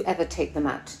 did you ever take them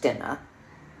out to dinner?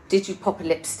 Did you pop a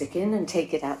lipstick in and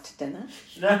take it out to dinner?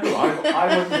 No,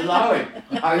 I wouldn't allow it.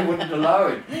 I wouldn't allow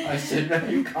it. I said, no,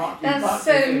 you can't. That's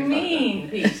so mean,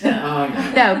 Peter.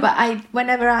 No, but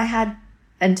whenever I had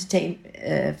entertain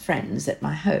friends at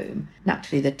my home,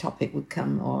 naturally the topic would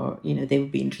come, or they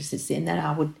would be interested in, and then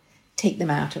I would take them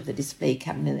out of the display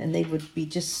cabinet, and they would be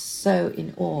just so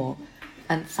in awe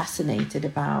and fascinated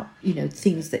about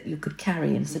things that you could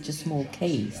carry in such a small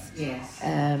case. Yes.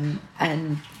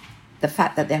 And the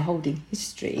fact that they're holding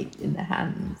history in their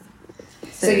hands.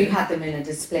 So you had them in a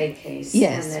display case,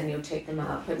 yes, and then you'll take them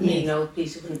out. But mean old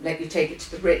Peter wouldn't let you take it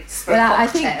to the Ritz for well, a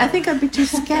cocktail. I think I'd be too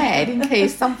scared in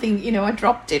case something, I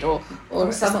dropped it, or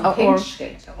someone pinched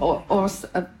it, or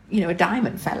a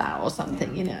diamond fell out or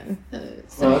something, Well,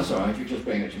 that's all right. You just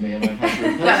bring it to me, and I'll have to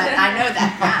replace it. Well, I know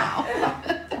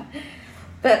that now.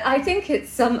 But I think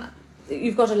it's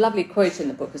you've got a lovely quote in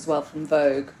the book as well from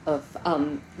Vogue of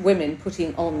women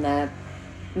putting on their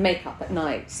makeup at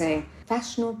night, saying,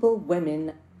 "Fashionable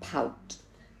women pout.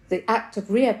 The act of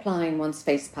reapplying one's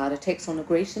face powder takes on a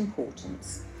great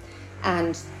importance."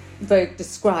 And Vogue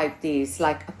described these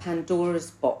like a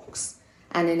Pandora's box,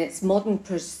 and in its modern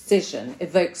precision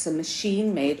evokes a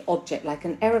machine-made object like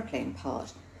an aeroplane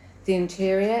part. The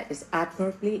interior is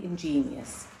admirably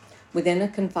ingenious. Within a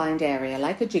confined area,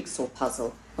 like a jigsaw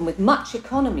puzzle, and with much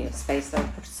economy of space, there are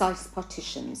precise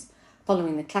partitions,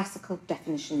 following the classical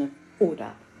definition of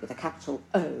order with a capital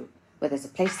O, where there's a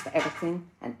place for everything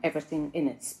and everything in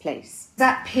its place.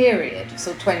 That period,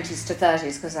 so 20s to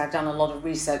 30s, because I've done a lot of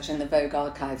research in the Vogue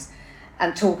archives,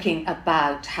 and talking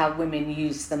about how women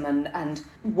used them and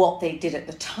what they did at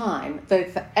the time, Vogue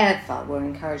forever were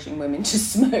encouraging women to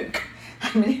smoke.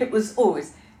 I mean, it was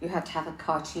always, you had to have a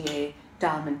Cartier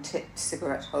diamond-tipped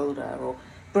cigarette holder, or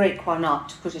break one up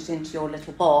to put it into your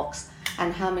little box,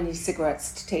 and how many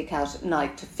cigarettes to take out at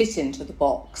night to fit into the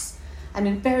box. I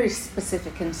mean, very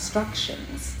specific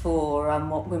instructions for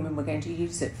what women were going to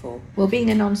use it for. Well, being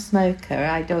a non-smoker,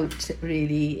 I don't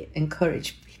really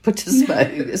encourage people to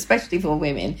smoke, especially for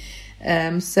women.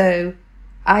 So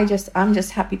I'm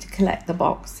just happy to collect the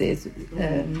boxes.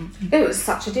 It was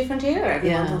such a different era.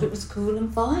 Everyone thought it was cool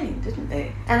and fine, didn't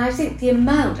they? And I think the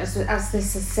amount, as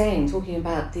this is saying, talking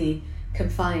about the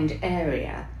confined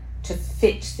area to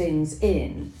fit things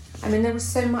in, I mean, there was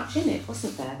so much in it,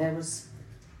 wasn't there? There was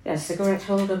a cigarette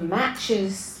holder,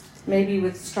 matches, maybe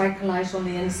with striker light on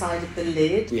the inside of the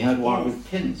lid. We had one with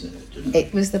pins in it, didn't we?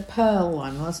 It was the pearl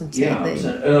one, wasn't it? Yeah, it was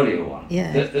an earlier one.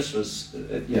 Yeah. This was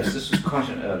quite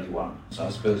an early one. So I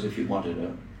suppose if you wanted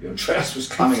your dress was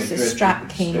coming adrift, the strap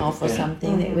came off or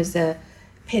something. Mm-hmm. It was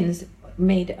pins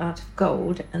made out of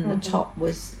gold, and the top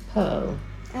was pearl.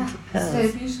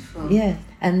 So beautiful. Yeah,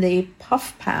 and the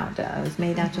puff powder was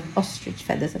made out of ostrich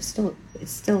feathers. It's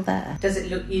still there. Does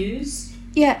it look used?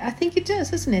 Yeah, I think it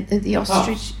does, doesn't it? The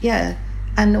ostrich, yeah.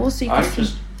 And also you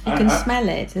can smell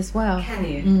it as well. Can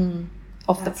you?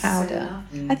 of That's the powder.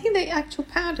 so lovely. I think the actual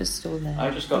powder's still there. I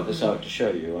just got this out to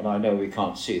show you, and I know we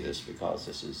can't see this because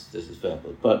this is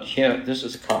verbal. But here, this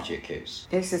is a Cartier case.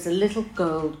 This is a little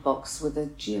gold box with a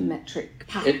geometric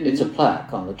pattern. It's a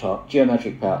plaque on the top,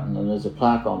 geometric pattern, and there's a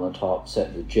plaque on the top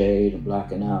set with jade and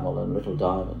black enamel and little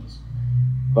diamonds.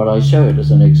 But I show it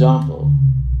as an example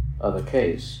of a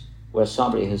case where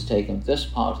somebody has taken this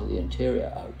part of the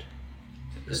interior out.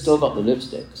 They've still got the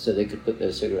lipstick, so they could put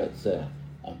their cigarettes there,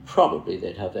 and probably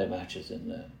they'd have their matches in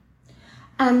there.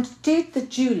 And did the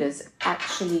jewellers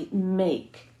actually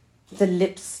make the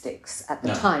lipsticks at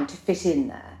the time to fit in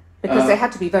there? Because they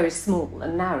had to be very small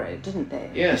and narrow, didn't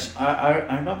they? Yes,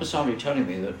 I remember somebody telling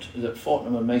me that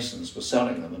Fortnum and Masons were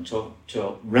selling them until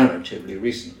relatively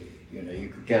recently. You know, you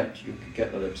could get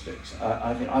the lipsticks.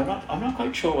 I mean, I'm not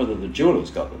quite sure whether the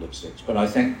jewellers got the lipsticks, but I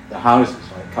think the houses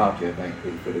like Cartier Bank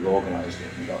could have organised it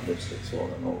and got lipsticks for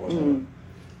them or whatever.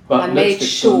 But I made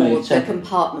sure the separately.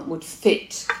 compartment would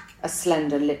fit a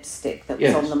slender lipstick that was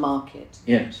Yes. on the market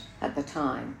Yes. at the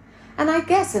time. And I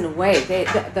guess in a way,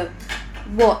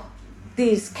 what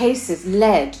these cases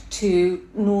led to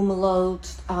normal old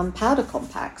powder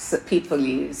compacts that people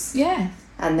use. Yeah.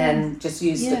 And then just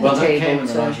used at the Well, that table came in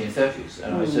the to... 1930s,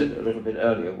 and I said a little bit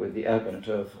earlier, with the advent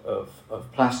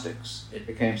of plastics, it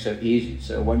became so easy.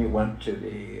 So when you went to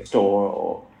the store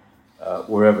or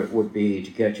wherever it would be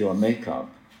to get your makeup,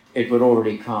 it would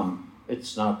already come.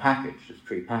 It's now packaged. It's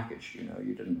pre-packaged. You know,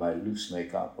 you didn't buy loose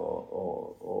makeup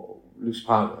or loose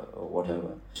powder or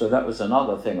whatever. So that was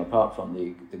another thing apart from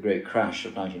the great crash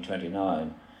of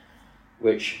 1929.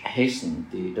 Which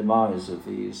hastened the demise of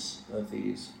these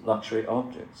luxury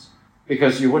objects.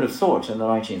 Because you would have thought in the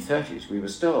 1930s we were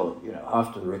still, you know,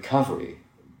 after the recovery,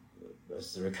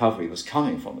 as the recovery was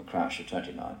coming from the crash of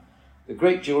 29, the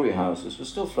great jewellery houses were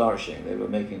still flourishing. They were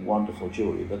making wonderful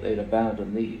jewellery, but they'd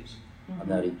abandoned these. And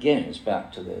that again is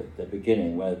back to the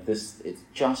beginning where it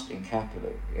just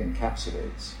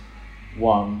encapsulates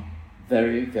one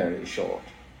very, very short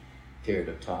period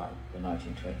of time, the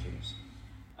 1920s.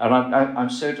 And I'm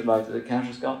so delighted that Cash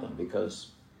has got them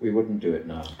because we wouldn't do it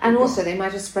now. And also they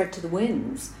might have spread to the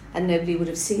winds and nobody would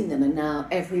have seen them, and now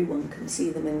everyone can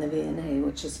see them in the V&A,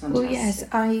 which is fantastic. Well, yes,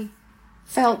 I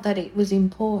felt that it was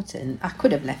important. I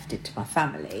could have left it to my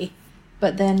family,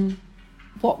 but then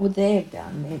what would they have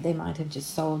done? They might have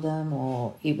just sold them,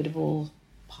 or it would have all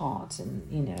parts, and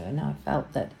you know. And I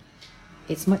felt that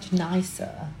it's much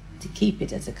nicer to keep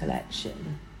it as a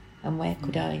collection. And where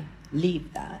could I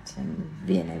leave that? And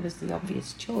V&A was the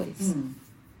obvious choice.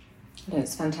 No,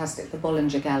 it's fantastic. The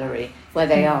Bollinger Gallery, where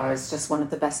they are, is just one of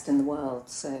the best in the world.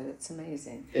 So it's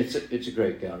amazing. It's a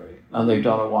great gallery, and they've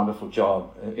done a wonderful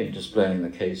job in displaying the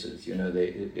cases. You know,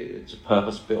 it's a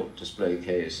purpose-built display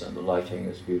case, and the lighting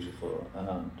is beautiful,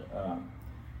 and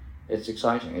it's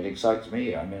exciting. It excites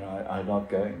me. I mean, I love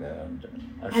going there and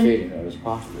feeling that I was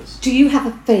part of this. Do you have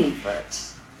a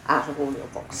favourite out of all your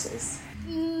boxes?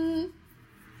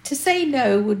 To say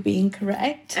no would be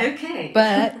incorrect. Okay.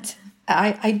 But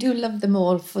I do love them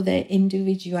all for their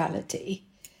individuality.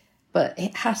 But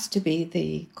it has to be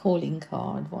the calling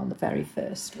card one, the very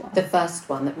first one. The first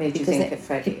one that made you think of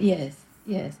Freddie.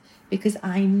 Yes. Because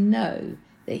I know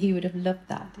that he would have loved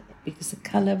that because the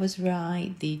colour was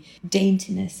right, the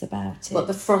daintiness about it. What,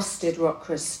 the frosted rock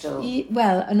crystal?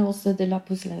 Well, and also the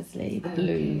lapis lazuli, the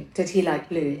blue. Did he like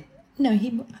blue? No, I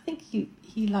think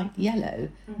he liked yellow,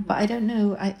 but I don't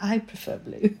know. I prefer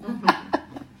blue.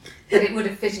 But it would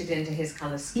have fitted into his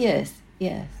colour scheme.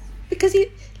 Yes. Because he,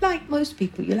 like most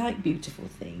people, you like beautiful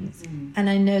things. And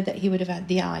I know that he would have had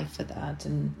the eye for that,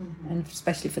 and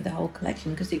especially for the whole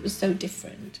collection, because it was so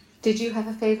different. Did you have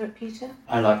a favourite, Peter?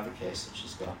 I like the case that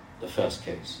she's got, the first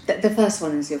case. The first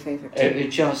one is your favourite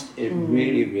too? It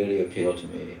really, really appealed to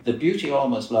me. The beauty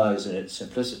almost lies in its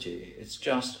simplicity. It's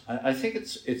just, I think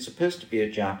it's supposed to be a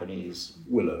Japanese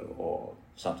willow or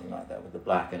something like that with the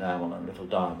black enamel and little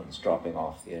diamonds dropping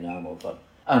off the enamel,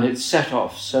 and it's set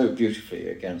off so beautifully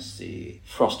against the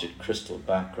frosted crystal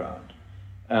background.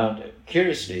 And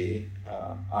curiously,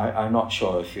 I'm not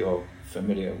sure if you're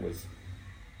familiar with,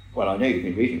 well, I know you've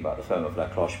been reading about the firm of La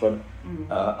Cloche, but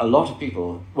a lot of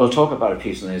people will talk about a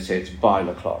piece and they say it's by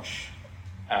La Cloche.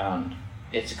 And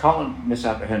it's a common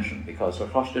misapprehension because La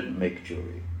Cloche didn't make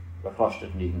jewellery. La Cloche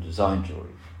didn't even design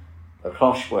jewellery. La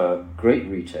Cloche were great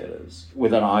retailers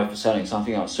with an eye for selling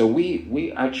something else. So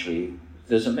we actually,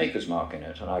 there's a maker's mark in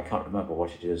it, and I can't remember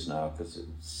what it is now because it's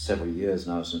several years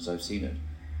now since I've seen it.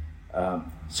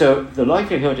 So the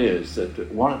likelihood is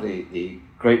that one of the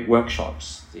great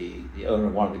workshops, the owner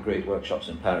of one of the great workshops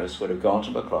in Paris would have gone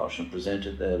to La Cloche and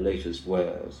presented their latest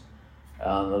wares,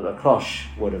 And the La Cloche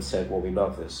would have said, well, we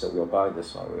love this, so we'll buy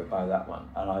this one, we'll buy that one.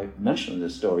 And I mentioned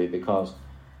this story because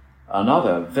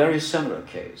another very similar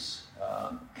case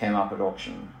came up at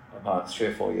auction about 3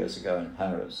 or 4 years ago in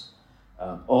Paris,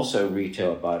 also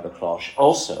retailed by La Cloche,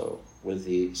 also with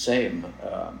the same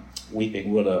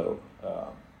weeping willow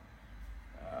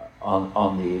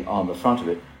on the front of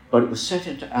it, but it was set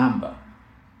into amber,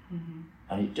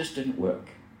 and it just didn't work.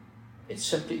 It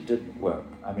simply didn't work.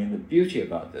 I mean, the beauty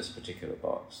about this particular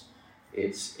box,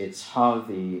 it's how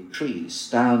the tree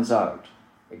stands out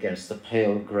against the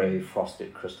pale grey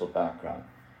frosted crystal background.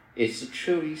 It's a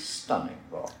truly stunning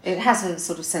box. It has a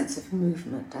sort of sense of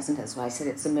movement, doesn't it? That's why I said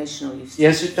it's emotional. You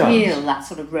Yes, it does. feel that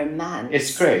sort of romance.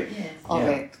 It's great. Of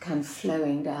it kind of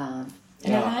flowing down.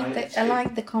 And I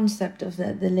like the concept of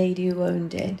the lady who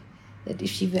owned it, that if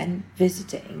she went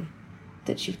visiting,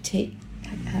 that she would take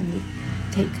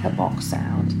her box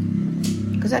out.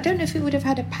 Because I don't know if it would have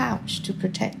had a pouch to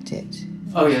protect it.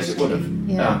 Oh yes, it would have.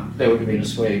 Yeah. There would have been a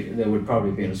suede. There would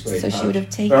probably been a suede. So pouch. she would have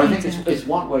taken. But I think it out. it's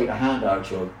one way to hand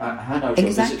out your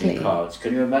visiting cards.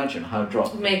 Can you imagine how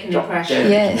drop Make an drop impression.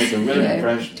 dead to make a real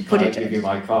impression? To put I it give you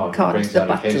my card. to brings the out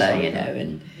a case butler, on you it. know,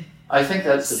 and I think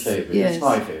that's the favourite. Yes. It's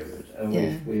my favourite, and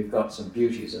Yeah. we've got some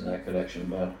beauties in that collection.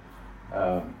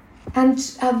 But And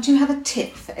do you have a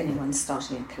tip for anyone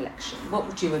starting a collection? What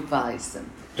would you advise them?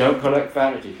 don't collect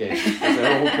vanity cases because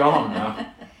they're all gone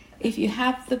now. if you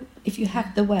have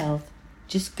the wealth,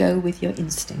 just go with your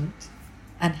instinct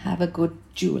and have a good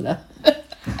jeweler.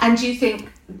 And do you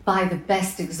think buy the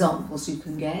best examples you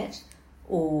can get?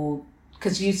 Or,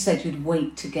 because you said you'd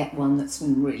wait to get one that's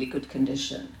in really good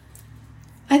condition.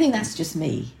 I think that's just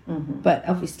me. But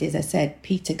obviously, as I said,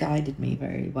 Peter guided me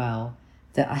very well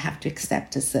that I have to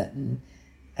accept a certain,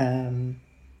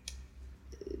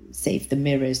 say if the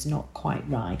mirror's not quite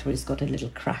right or it's got a little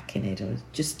crack in it, or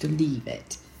just to leave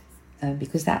it,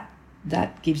 because that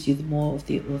gives you more of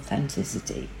the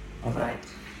authenticity of it.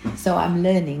 So I'm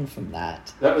learning from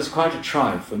that. That was quite a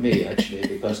triumph for me, actually,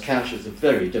 because Cash is a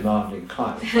very demanding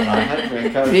client, and I had to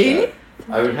encourage her.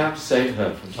 I would have to say to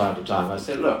her from time to time, I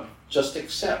said, look, just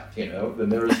accept, the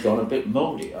mirror's gone a bit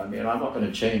mouldy. I mean, I'm not going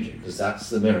to change it because that's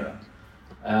the mirror.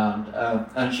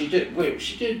 And she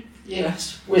did,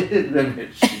 yes, within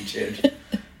limits she did.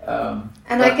 And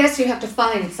I guess you have to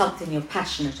find something you're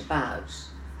passionate about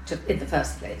in the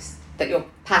first place, that you're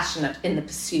passionate in the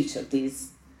pursuit of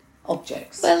these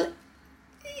objects. Well,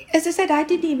 as I said, I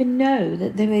didn't even know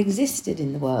that they existed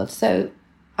in the world. So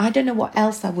I don't know what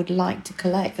else I would like to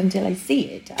collect until I see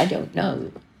it. I don't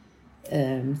know.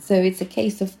 So it's a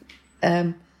case of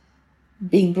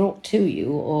being brought to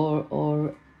you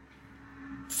or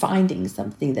finding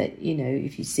something that,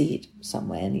 if you see it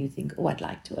somewhere and you think, oh, I'd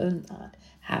like to own that.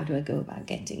 How do I go about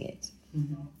getting it?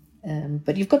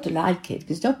 But you've got to like it,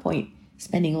 because there's no point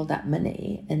spending all that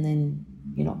money and then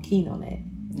you're not keen on it.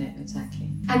 No, exactly.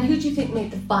 And who do you think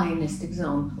made the finest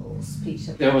examples,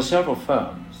 Peter? There were several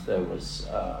firms. There was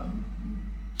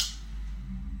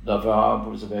Lavarbe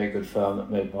was a very good firm that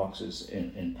made boxes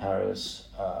in Paris.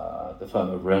 The firm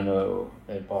of Renault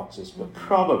made boxes, but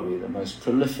probably the most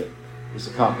prolific was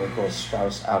the company called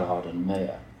Strauss, Allard and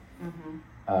Meyer.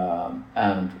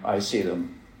 And I see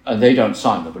them, and they don't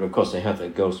sign them, but of course they have their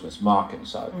Goldsmiths mark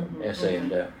inside them,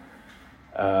 S.A.&M.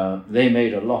 They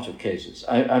made a lot of cases.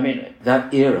 I mean,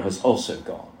 that era has also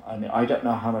gone. I mean, I don't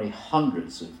know how many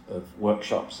hundreds of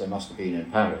workshops there must have been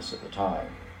in Paris at the time,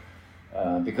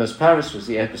 because Paris was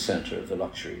the epicenter of the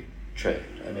luxury trade.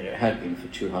 I mean, it had been for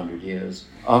 200 years.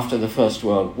 After the First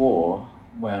World War,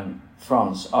 when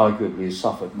France arguably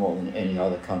suffered more than any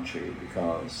other country,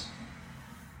 because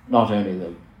not only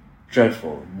the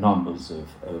dreadful numbers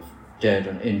of dead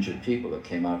and injured people that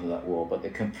came out of that war, but the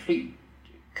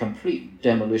complete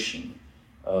demolition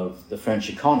of the French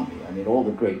economy. I mean, all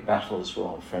the great battles were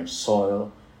on French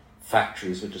soil,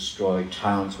 factories were destroyed,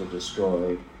 towns were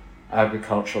destroyed,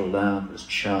 agricultural land was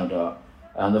churned up,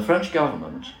 and the French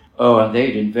government, and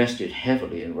they'd invested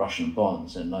heavily in Russian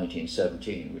bonds in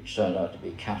 1917, which turned out to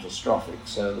be catastrophic.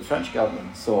 So the French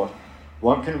government thought,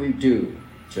 what can we do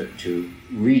to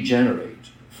regenerate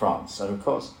France? And of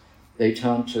course, they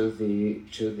turned to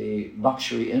the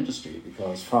luxury industry,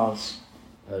 because France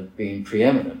had been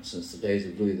preeminent since the days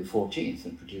of Louis XIV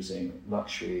in producing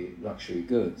luxury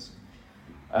goods.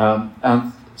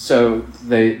 And so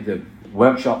the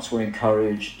workshops were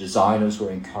encouraged, designers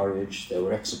were encouraged, there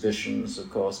were exhibitions, of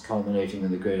course, culminating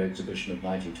in the Great Exhibition of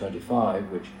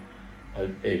 1925, which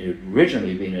had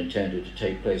originally been intended to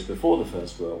take place before the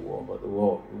First World War, but the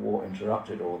war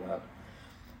interrupted all that.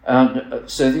 And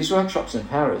so these workshops in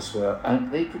Paris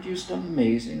and they produced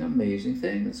amazing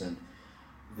things. And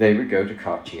they would go to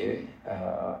Cartier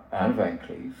and Van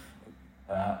Cleef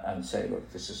and say,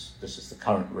 look, this is the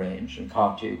current range, and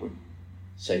Cartier would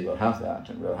say, we'll have that,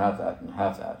 and we'll have that, and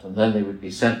have that, and then they would be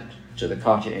sent to the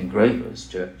Cartier engravers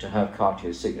to have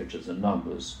Cartier signatures and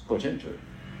numbers put into it.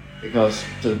 Because,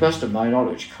 to the best of my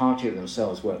knowledge, Cartier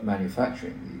themselves weren't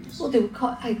manufacturing these. Well, they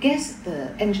were, I guess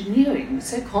the engineering was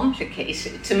so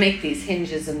complicated to make these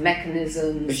hinges and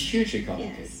mechanisms. It's hugely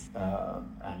complicated. Yes.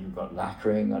 And you've got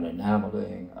lacquering and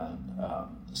enameling and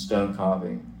stone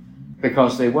carving,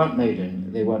 because they weren't made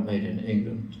in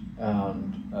England.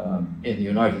 And in the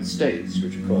United States,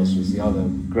 which of course was the other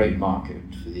great market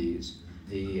for these,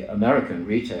 the American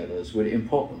retailers would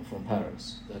import them from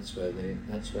Paris. That's where they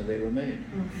were made.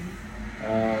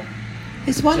 Mm-hmm.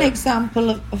 There's one example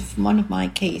of one of my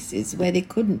cases where they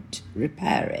couldn't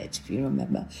repair it, if you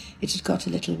remember. It had got a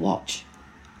little watch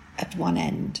at one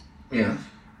end. Yeah.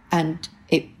 And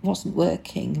it wasn't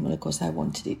working. Well, of course, I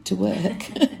wanted it to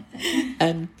work.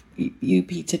 And you,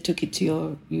 Peter, took it to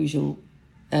your usual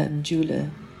jeweller,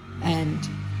 and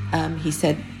he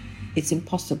said it's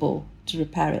impossible to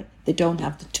repair it. They don't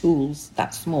have the tools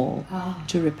that small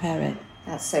to repair it.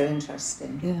 That's so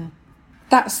interesting. Yeah.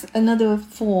 That's another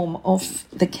form of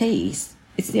the case.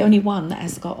 It's the only one that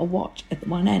has got a watch at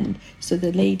one end. So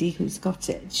the lady who's got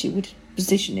it, she would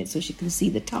position it so she can see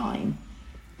the time.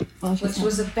 Which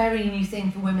was a very new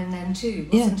thing for women then too,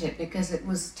 wasn't it? Because it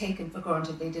was taken for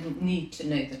granted they didn't need to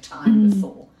know the time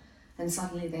before. And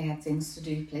suddenly they had things to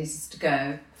do, places to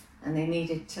go, and they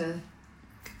needed to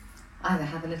either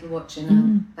have a little watch in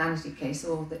a vanity case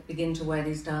or begin to wear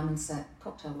these diamond set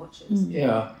cocktail watches.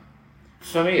 Yeah.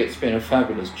 For me, it's been a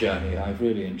fabulous journey. I've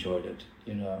really enjoyed it.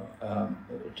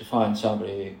 To find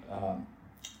somebody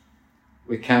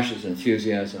with Cash's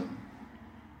enthusiasm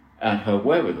and her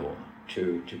wherewithal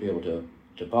to be able to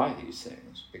buy these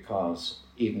things, because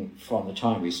even from the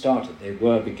time we started, the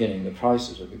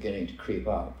prices were beginning to creep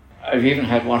up. I've even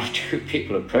had one or two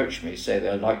people approach me, say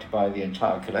they'd like to buy the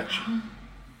entire collection.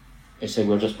 They say,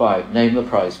 we'll just buy it, name the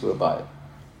price, we'll buy it.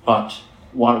 But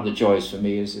one of the joys for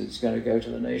me is it's going to go to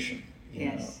the nation.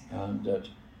 Yes. And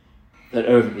that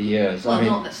over the years... Well,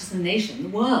 not just the nation, the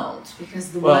world,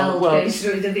 because the world goes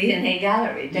through the V&A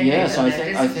gallery, don't yes,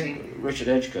 they? I think Richard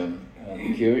Edgecombe,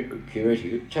 curator,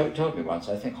 who told me once,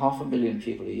 I think 500,000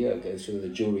 people a year go through the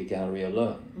jewellery gallery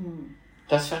alone.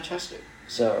 That's fantastic.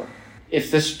 So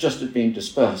if this just had been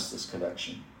dispersed, this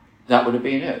collection, that would have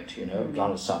been it,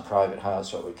 gone to some private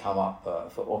house, or it would come up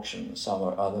for auction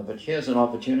somewhere or other. But here's an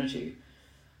opportunity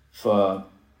for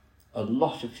a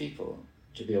lot of people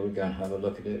to be able to go and have a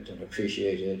look at it and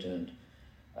appreciate it and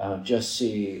just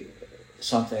see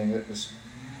something that was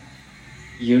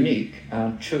unique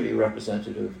and truly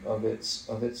representative of its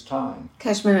time.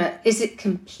 Kashmira, is it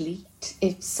complete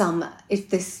if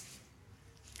this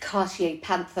Cartier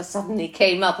Panther suddenly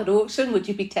came up at auction? Would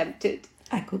you be tempted?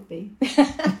 I could be.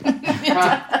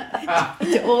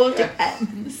 It all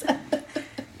depends.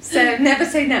 So never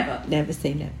say never. Never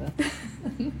say never.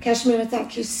 Kashmira,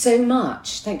 thank you so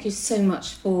much. Thank you so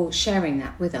much for sharing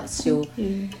that with us. Your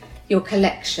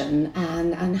collection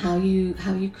and how you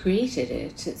created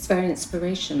it. It's very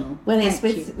inspirational. Well, it's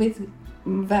with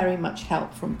very much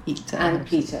help from Peter. And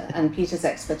Peter's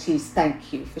expertise.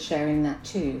 Thank you for sharing that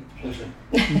too. Pleasure.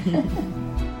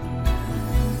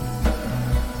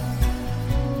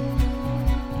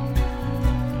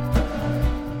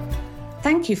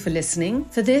 Thank you for listening.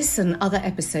 For this and other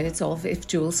episodes of If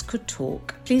Jewels Could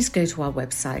Talk, please go to our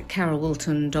website,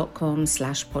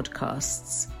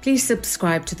 carolwilton.com/podcasts. Please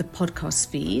subscribe to the podcast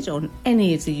feed on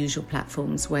any of the usual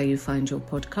platforms where you find your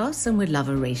podcasts, and we'd love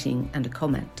a rating and a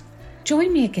comment.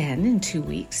 Join me again in 2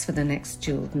 weeks for the next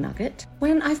Jeweled Nugget,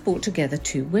 when I've brought together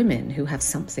two women who have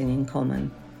something in common.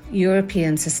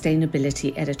 European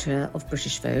sustainability editor of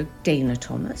British Vogue, Dana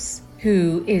Thomas,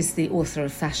 who is the author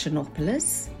of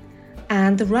Fashionopolis,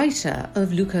 and the writer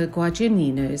of Luca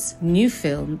Guadagnino's new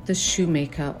film, The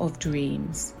Shoemaker of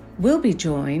Dreams. We'll be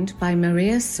joined by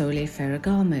Maria Sole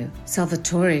Ferragamo,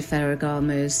 Salvatore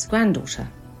Ferragamo's granddaughter,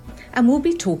 and we'll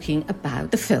be talking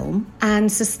about the film and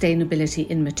sustainability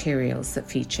in materials that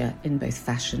feature in both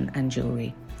fashion and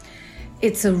jewellery.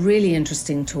 It's a really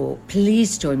interesting talk.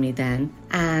 Please join me then,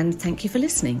 and thank you for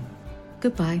listening.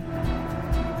 Goodbye.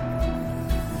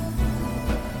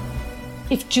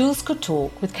 If Jewels Could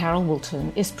Talk with Carol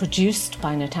Wilton is produced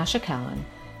by Natasha Cowan,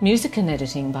 music and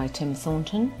editing by Tim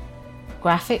Thornton,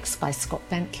 graphics by Scott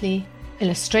Bentley,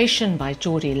 illustration by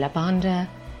Geordie Labanda,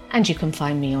 and you can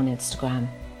find me on Instagram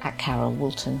 @Carol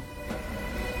Wilton.